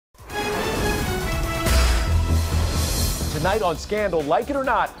Tonight on Scandal, like it or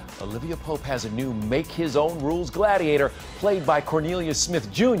not, Olivia Pope has a new make-his-own-rules gladiator played by Cornelius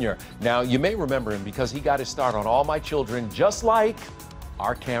Smith Jr. Now, you may remember him because he got his start on All My Children, just like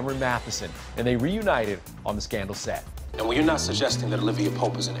our Cameron Matheson, and they reunited on the Scandal set. And when you're not suggesting that Olivia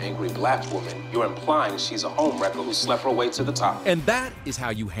Pope is an angry black woman, you're implying she's a homewrecker who slept her way to the top. And that is how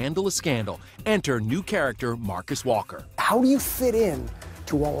you handle a scandal. Enter new character Marcus Walker. How do you fit in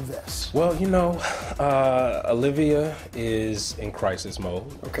to all of this? Well, you know, Olivia is in crisis mode.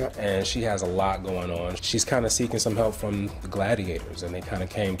 Okay. And she has a lot going on. She's kind of seeking some help from the gladiators, and they kind of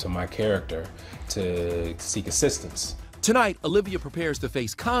came to my character to seek assistance. Tonight, Olivia prepares to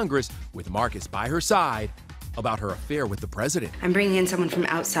face Congress with Marcus by her side about her affair with the president. I'm bringing in someone from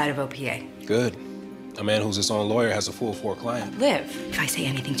outside of OPA. Good. A man who's his own lawyer has a fool for a client. Liv, if I say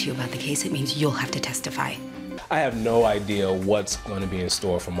anything to you about the case, it means you'll have to testify. I have no idea what's going to be in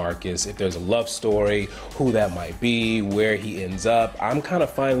store for Marcus, if there's a love story, who that might be, where he ends up. I'm kind of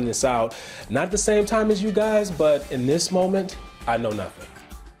finding this out, not at the same time as you guys, but in this moment, I know nothing.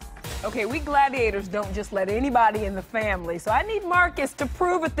 Okay, we gladiators don't just let anybody in the family, so I need Marcus to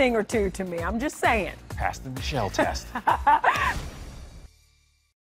prove a thing or two to me. I'm just saying. Pass the Michelle test.